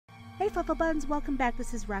Flufflebuns, welcome back.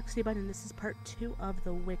 This is RoxyBun and this is part 2 of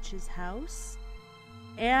the witch's house.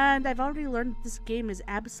 And I've already learned that this game is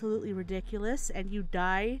absolutely ridiculous and you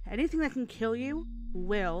die. Anything that can kill you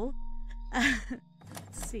will.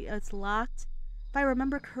 Let's see, it's locked. If I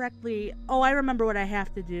remember correctly, oh, I remember what I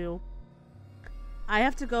have to do. I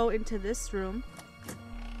have to go into this room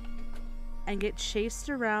and get chased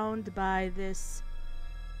around by this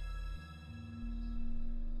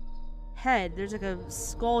head. There's like a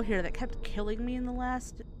skull here that kept killing me in the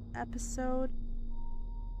last episode.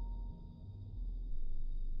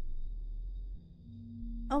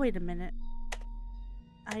 Oh, wait a minute.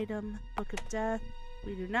 Item, Book of Death.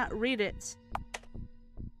 We do not read it.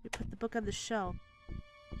 We put the book on the shelf.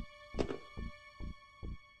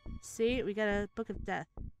 See, we got a Book of Death.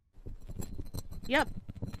 Yep.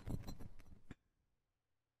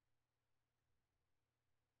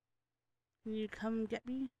 Can you come get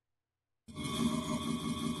me?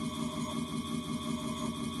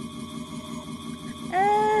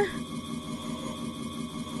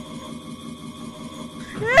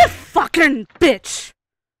 Fucking bitch!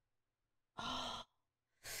 Oh,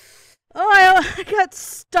 I got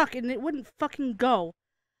stuck and it wouldn't fucking go.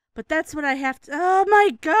 But that's what I have to— oh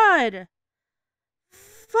my god!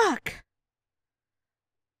 Fuck!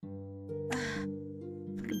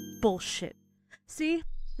 Fucking bullshit. See?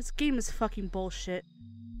 This game is fucking bullshit.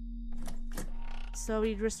 So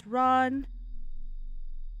we just run.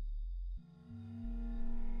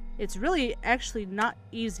 It's really actually not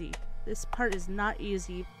easy. This part is not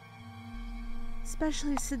easy.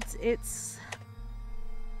 Especially since it's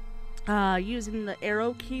using the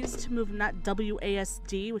arrow keys to move, not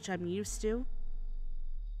WASD, which I'm used to.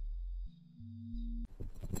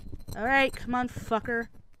 Alright, come on, fucker.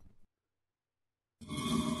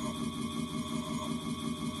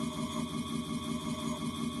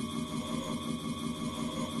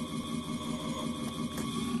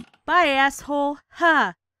 Bye, asshole.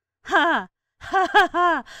 Ha! Ha! Ha ha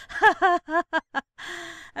ha! Ha ha ha ha!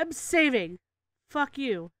 I'm saving. Fuck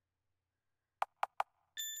you.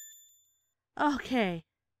 Okay.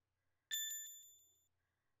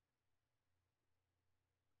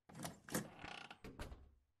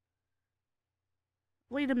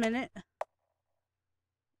 Wait a minute.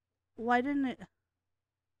 Why didn't it—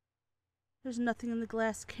 there's nothing in the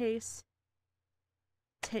glass case.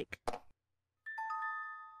 Take.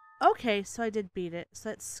 Okay, so I did beat it. So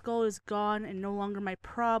that skull is gone and no longer my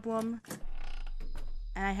problem.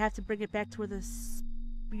 And I have to bring it back to where the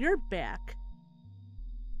spear back.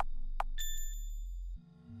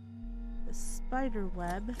 The spider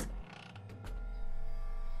web.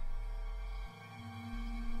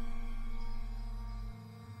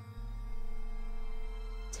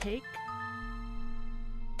 Take.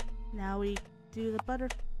 Now we do the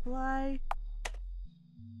butterfly.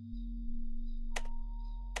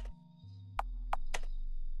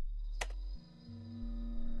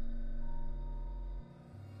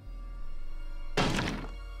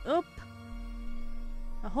 Oop!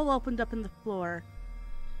 A hole opened up in the floor.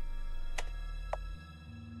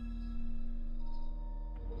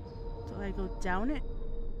 Do I go down it?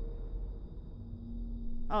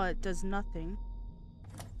 Oh, it does nothing.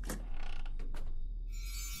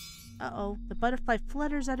 Uh-oh. The butterfly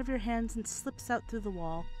flutters out of your hands and slips out through the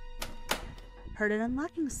wall. Heard an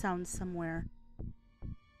unlocking sound somewhere.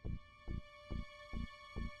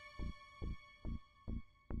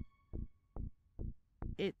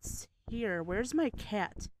 It's here. Where's my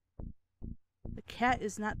cat? The cat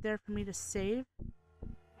is not there for me to save.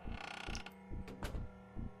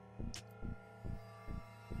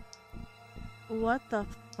 What the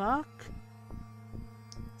fuck?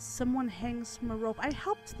 Someone hangs from a rope. I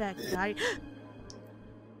helped that guy.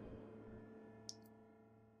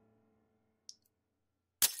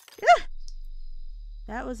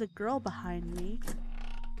 That was a girl behind me.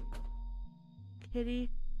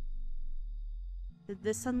 Kitty. Did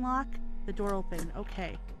this unlock? The door opened.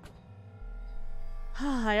 Okay.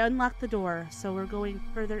 I unlocked the door, so we're going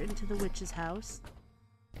further into the witch's house.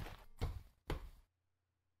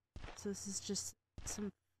 So this is just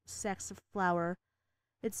some sacks of flour.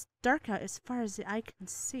 It's dark out as far as the eye can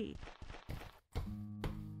see.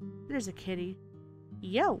 There's a kitty.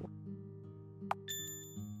 Yo!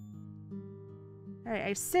 Alright,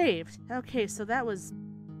 I saved. Okay, so that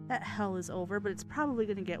hell is over, but it's probably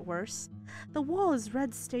gonna get worse. The wall is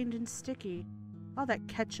red, stained, and sticky. All that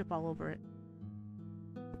ketchup all over it.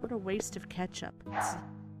 What a waste of ketchup.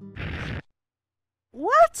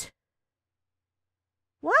 What?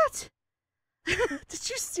 What? Did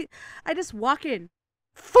you see? I just walk in.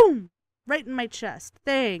 Boom! Right in my chest.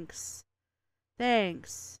 Thanks.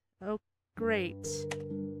 Thanks. Oh, great.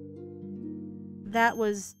 that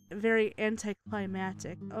was very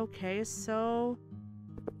anticlimactic. Okay, so...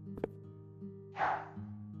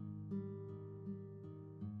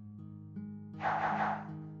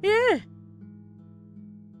 Yeah!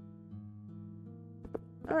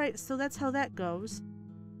 Alright, so that's how that goes.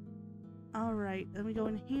 Alright, then we go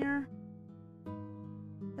in here.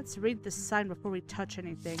 Let's read the sign before we touch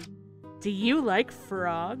anything. Do you like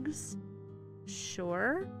frogs?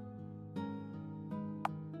 Sure.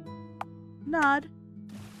 Nod.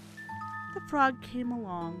 The frog came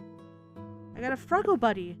along. I got a froggo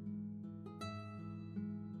buddy.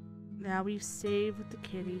 Now we save with the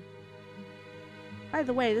kitty. By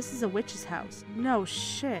the way, this is a witch's house. No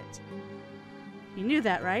shit. You knew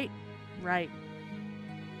that, right? Right.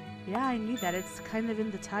 Yeah, I knew that. It's kind of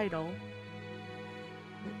in the title.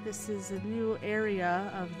 This is a new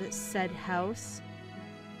area of this said house.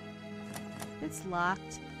 It's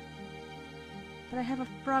locked. But I have a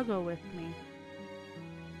froggo with me.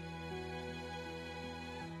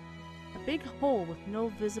 A big hole with no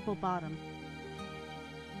visible bottom.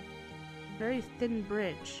 Very thin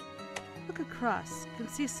bridge. Look across. You can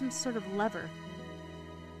see some sort of lever.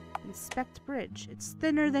 Inspect bridge. It's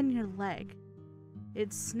thinner than your leg.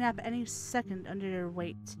 It'd snap any second under your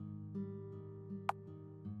weight.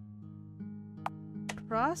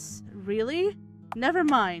 Cross? Really? Never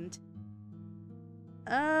mind.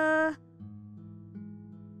 And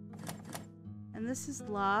this is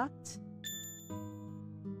locked.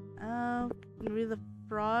 Maybe the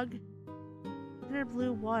frog? Clear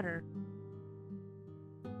blue water.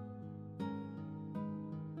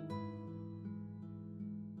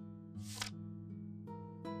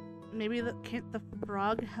 Maybe can't the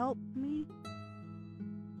frog help me?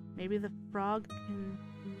 Maybe the frog can...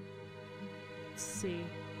 Let's see.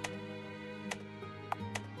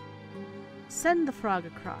 Send the frog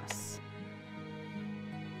across.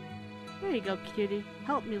 There you go, cutie.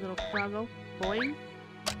 Help me, little froggo. Boing.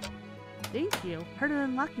 Thank you. Heard an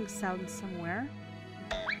unlocking sound somewhere.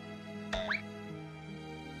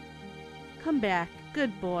 Come back.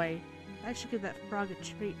 Good boy. I should give that frog a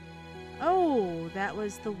treat. Oh, that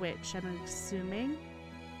was the witch, I'm assuming.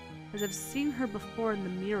 Because I've seen her before in the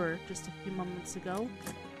mirror just a few moments ago.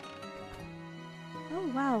 Oh,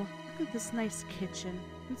 wow. Look at this nice kitchen.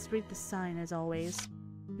 Let's read the sign, as always.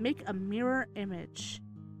 Make a mirror image.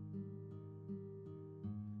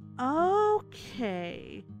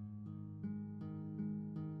 Okay.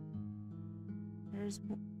 There's...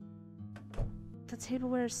 The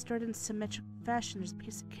tableware is stored in symmetrical fashion. There's a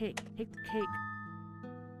piece of cake. Take the cake.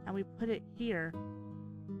 And we put it here.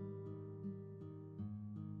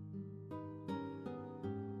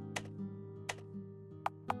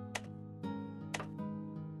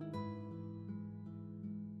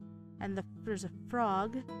 And there's a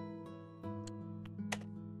frog.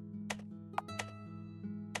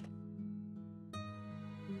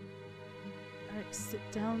 Alright, sit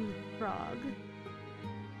down the frog.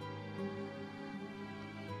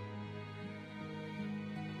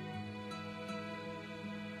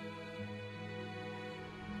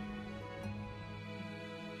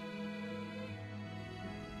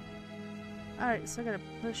 Alright, so I gotta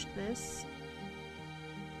push this.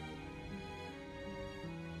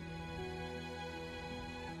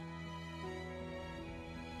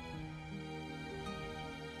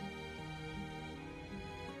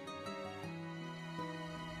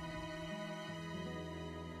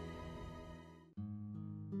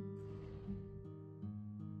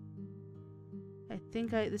 I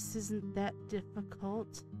think this isn't that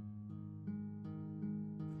difficult.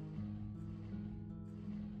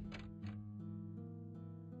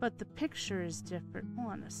 But the picture is different.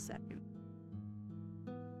 Hold on a second.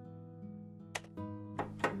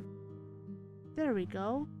 There we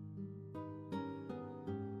go.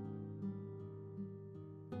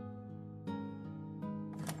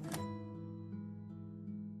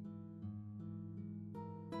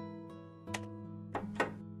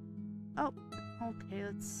 Oh, okay,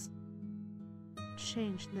 let's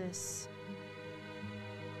change this.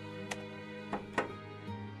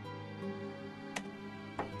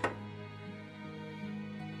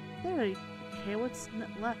 There, okay, what's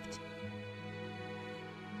left?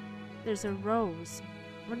 There's a rose.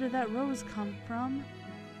 Where did that rose come from?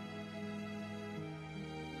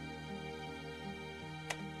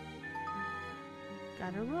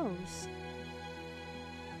 Got a rose.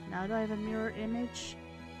 Now do I have a mirror image?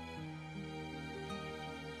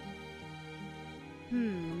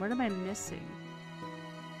 What am I missing?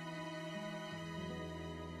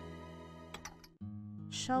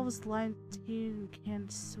 Shelves lined with tea and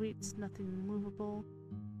canned sweets, nothing movable.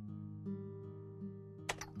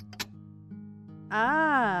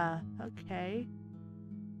 Ah, okay.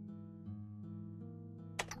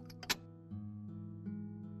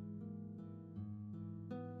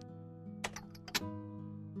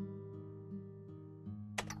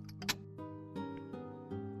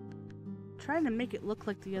 trying to make it look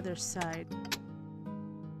like the other side.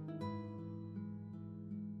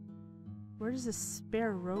 Where does the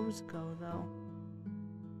spare rose go, though?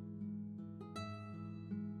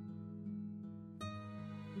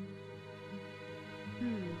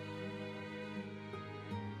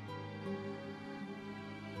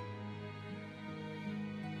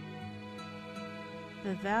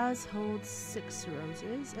 The vase holds 6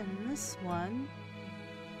 roses, and this one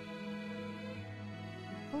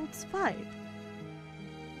holds 5.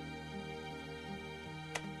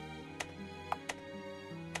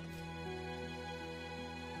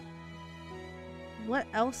 What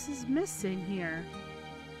else is missing here?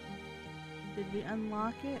 Did we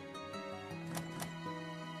unlock it?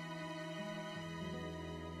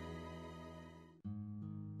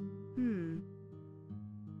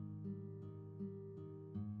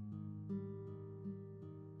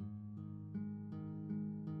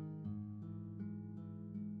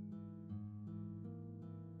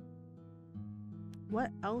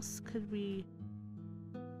 What else could we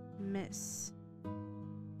miss?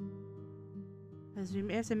 Because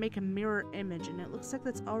we have to make a mirror image, and it looks like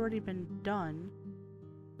that's already been done.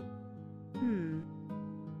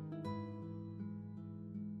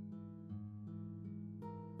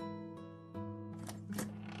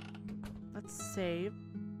 Let's save.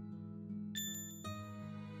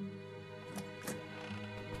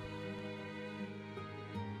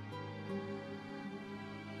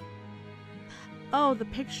 Oh, the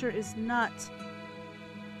picture is not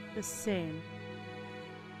the same.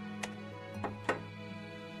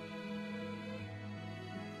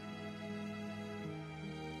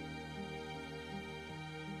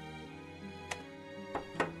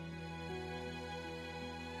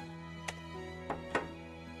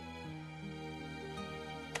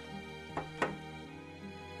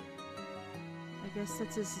 I guess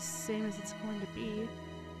that's as the same as it's going to be.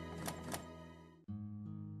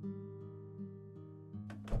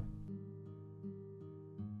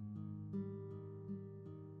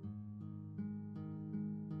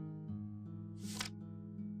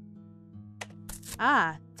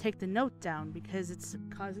 Ah, take the note down because it's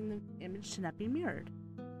causing the image to not be mirrored.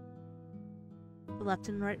 The left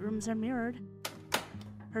and right rooms are mirrored.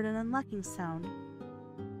 Heard an unlocking sound.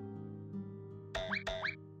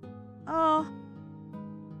 Oh.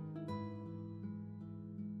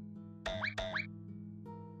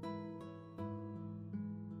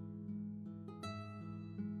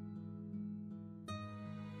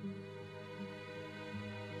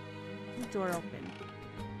 The door open.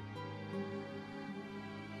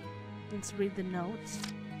 Let's read the notes.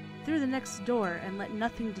 Through the next door and let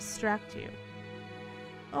nothing distract you.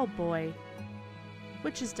 Oh boy.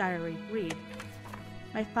 Witch's diary. Read.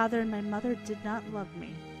 My father and my mother did not love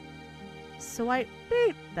me. So I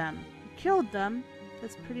beat them. Killed them.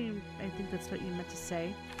 That's pretty... I think that's what you meant to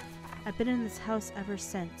say. I've been in this house ever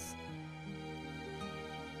since.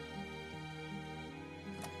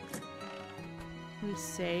 We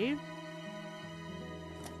save.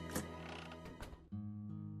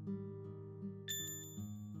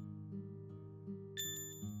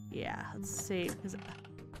 Yeah, let's save, because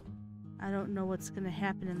I don't know what's going to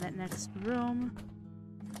happen in that next room.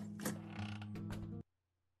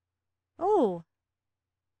 Oh!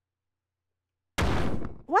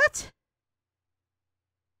 What?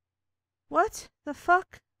 What the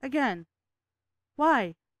fuck? Again.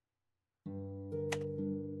 Why?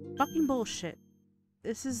 Fucking bullshit.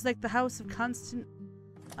 This is like the house of constant,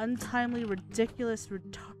 untimely, ridiculous,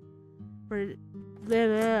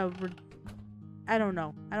 I don't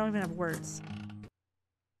know. I don't even have words.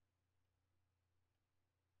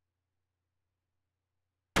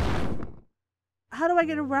 How do I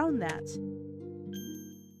get around that?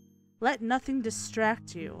 Let nothing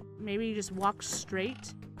distract you. Maybe you just walk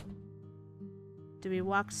straight? Do we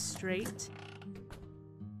walk straight?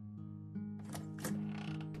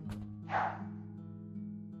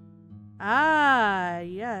 Ah,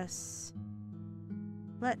 yes.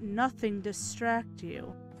 Let nothing distract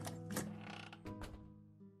you.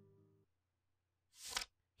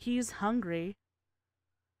 He's hungry.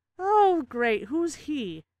 Oh, great. Who's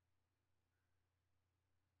he?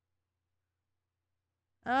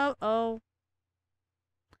 Oh.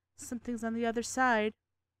 Something's on the other side.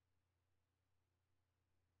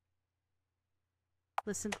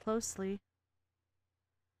 Listen closely.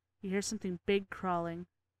 You hear something big crawling.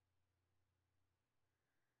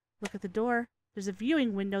 Look at the door. There's a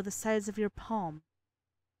viewing window the size of your palm.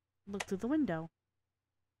 Look through the window.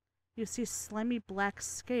 You see slimy black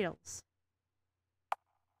scales.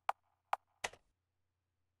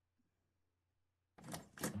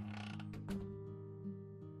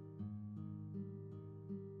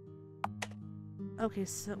 Okay,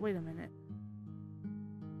 so wait a minute.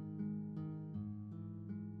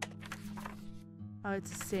 Oh,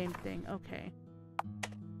 it's the same thing. Okay.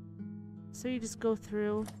 So you just go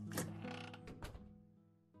through.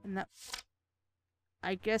 And that...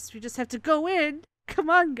 I guess we just have to go in.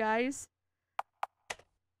 Come on, guys.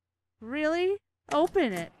 Really?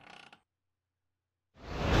 Open it.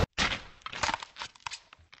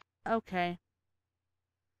 Okay.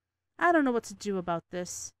 I don't know what to do about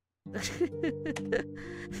this. That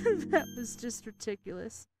was just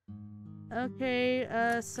ridiculous. Okay,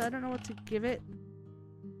 so I don't know what to give it.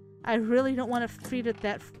 I really don't want to feed it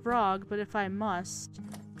that frog, but if I must...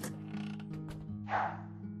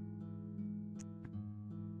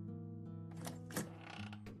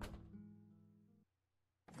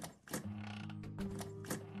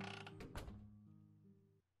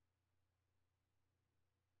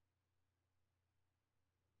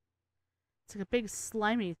 It's like a big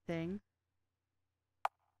slimy thing.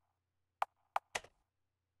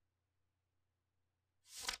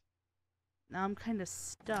 Now I'm kind of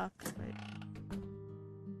stuck, but...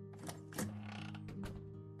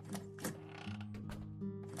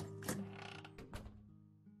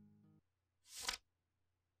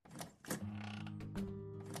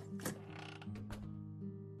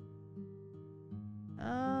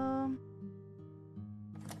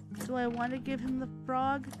 Do I want to give him the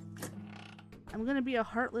frog? I'm gonna be a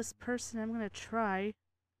heartless person. I'm gonna try.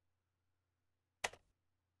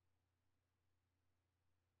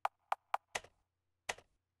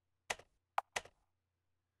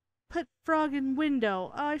 Put frog in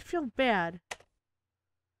window. Oh, I feel bad.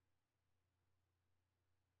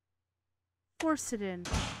 Force it in.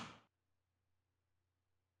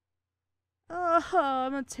 Oh,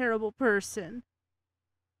 I'm a terrible person.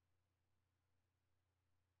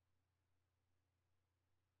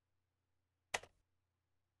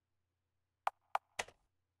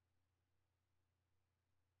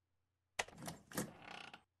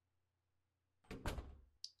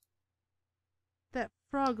 That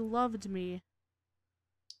frog loved me.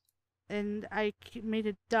 And I made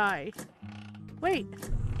it die. Wait!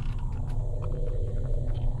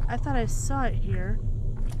 I thought I saw it here.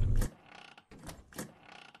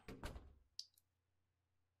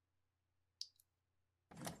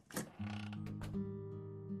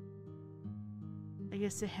 I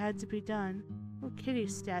guess it had to be done. Oh, kitty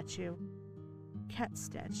statue. Cat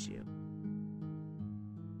statue.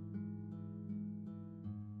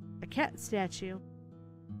 A cat statue.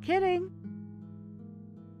 Kidding!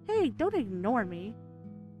 Hey, don't ignore me.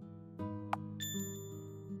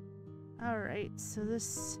 Alright, so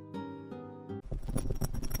this...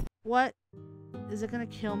 What? Is it gonna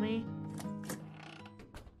kill me?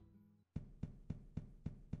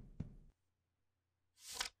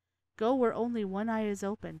 Go where only one eye is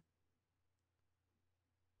open.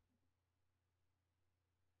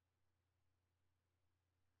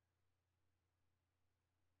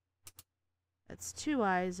 That's two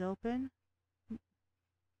eyes open.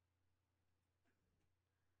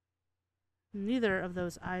 Neither of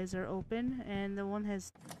those eyes are open, and the one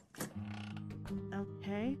has...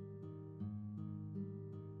 Okay.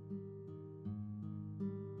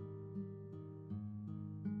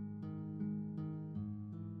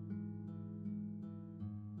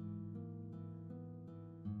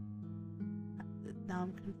 Now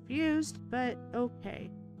I'm confused, but okay.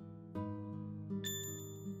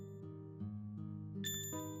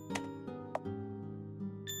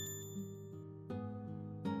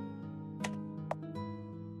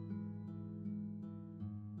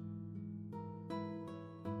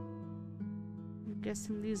 I'm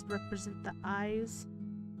guessing these represent the eyes.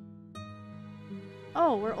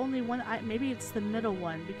 Oh, we're only one eye. Maybe it's the middle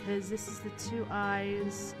one, because this is the two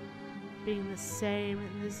eyes being the same,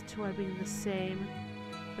 and these two are being the same.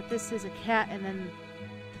 But this is a cat, and then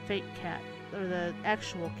the fake cat, or the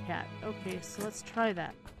actual cat. Okay, so let's try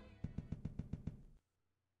that.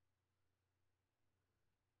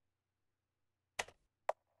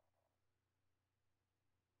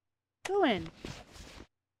 Go in.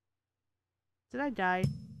 Did I die?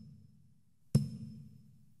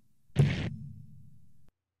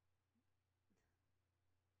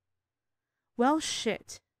 Well,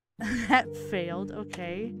 shit. That failed.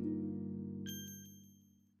 Okay.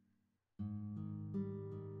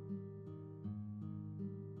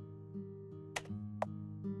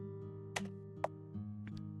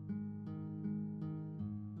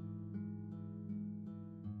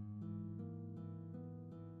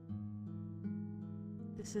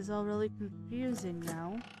 This is all really confusing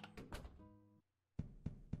now.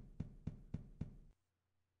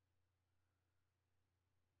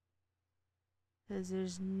 Because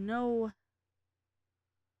there's no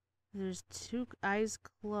There's two eyes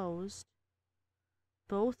closed,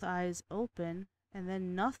 both eyes open, and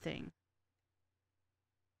then nothing.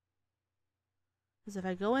 Because if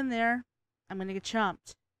I go in there, I'm going to get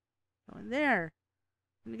chomped. Go in there,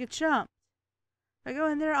 I'm going to get chomped. If I go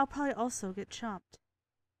in there, I'll probably also get chomped.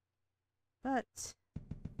 But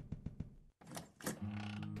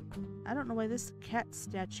I don't know why this cat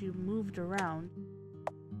statue moved around.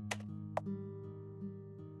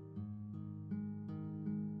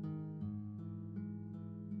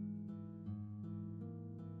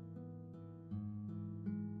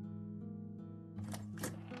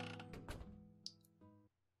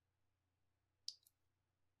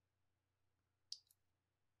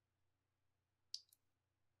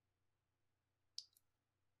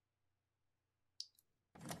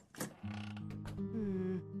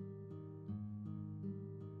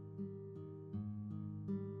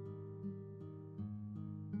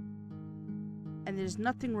 And there's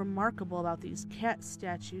nothing remarkable about these cat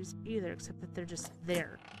statues either, except that they're just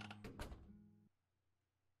there.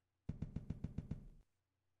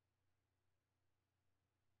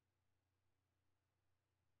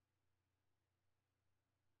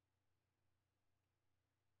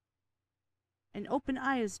 An open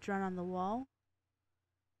eye is drawn on the wall.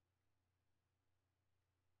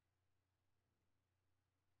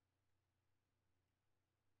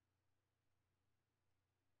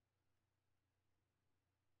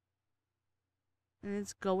 And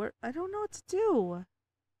it's goer. I don't know what to do.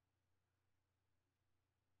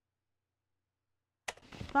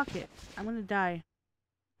 Fuck it. I'm gonna die.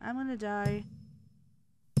 I'm gonna die.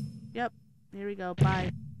 Yep. Here we go.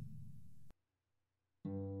 Bye.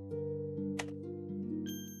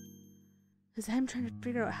 Because I'm trying to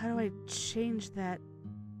figure out how do I change that.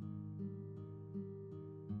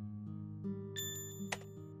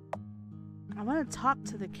 I want to talk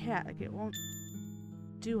to the cat. Like, it won't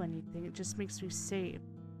do anything. It just makes me save.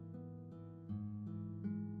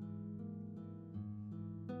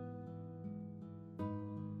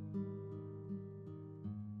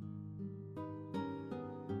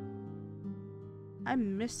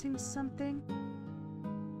 I'm missing something,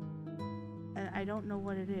 and I don't know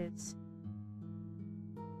what it is.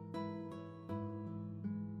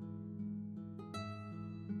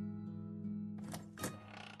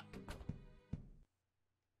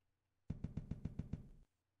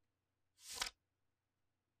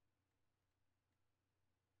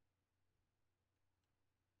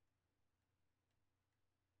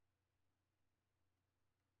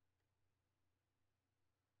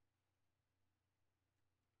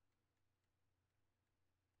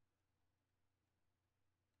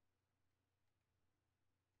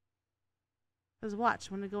 Because watch,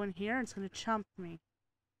 I'm going to go in here and it's going to chomp me.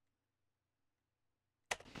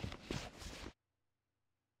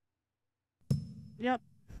 Yep.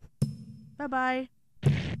 Bye-bye.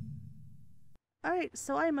 Alright,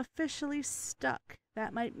 so I'm officially stuck.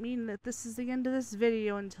 That might mean that this is the end of this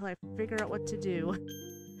video until I figure out what to do.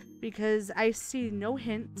 Because I see no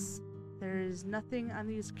hints. There is nothing on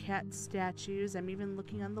these cat statues. I'm even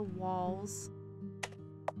looking on the walls.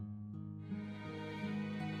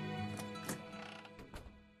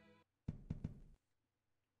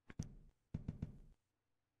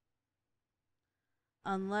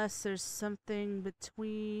 Unless there's something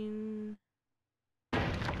between...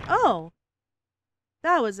 Oh!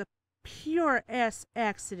 That was a pure-ass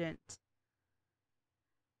accident.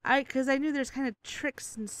 Because I knew there's kind of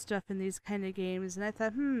tricks and stuff in these kind of games, and I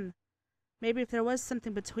thought, maybe if there was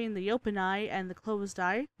something between the open eye and the closed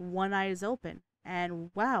eye, one eye is open. And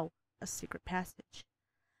wow, a secret passage.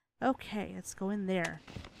 Okay, let's go in there.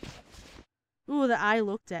 Ooh, the eye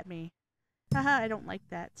looked at me. Haha, I don't like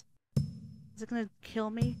that. Is it gonna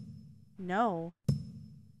kill me? No.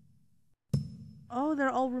 Oh,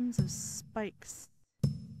 they're all rooms of spikes.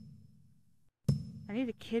 I need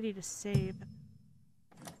a kitty to save.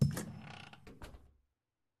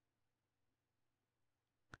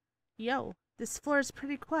 Yo, this floor is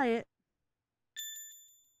pretty quiet.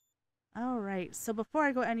 Alright, so before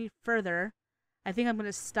I go any further, I think I'm going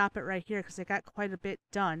to stop it right here because I got quite a bit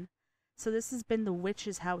done. So this has been the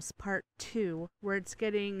Witch's House Part 2, where it's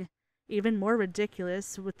getting even more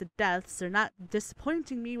ridiculous with the deaths. They're not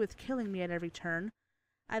disappointing me with killing me at every turn.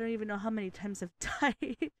 I don't even know how many times I've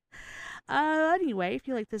died. Anyway, if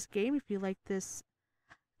you like this game, if you like this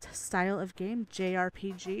style of game,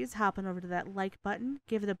 JRPGs, hop on over to that like button,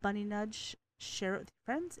 give it a bunny nudge, share it with your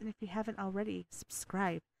friends, and if you haven't already,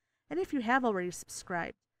 subscribe. And if you have already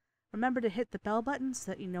subscribed, remember to hit the bell button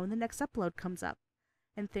so that you know when the next upload comes up.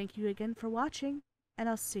 And thank you again for watching, and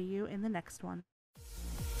I'll see you in the next one.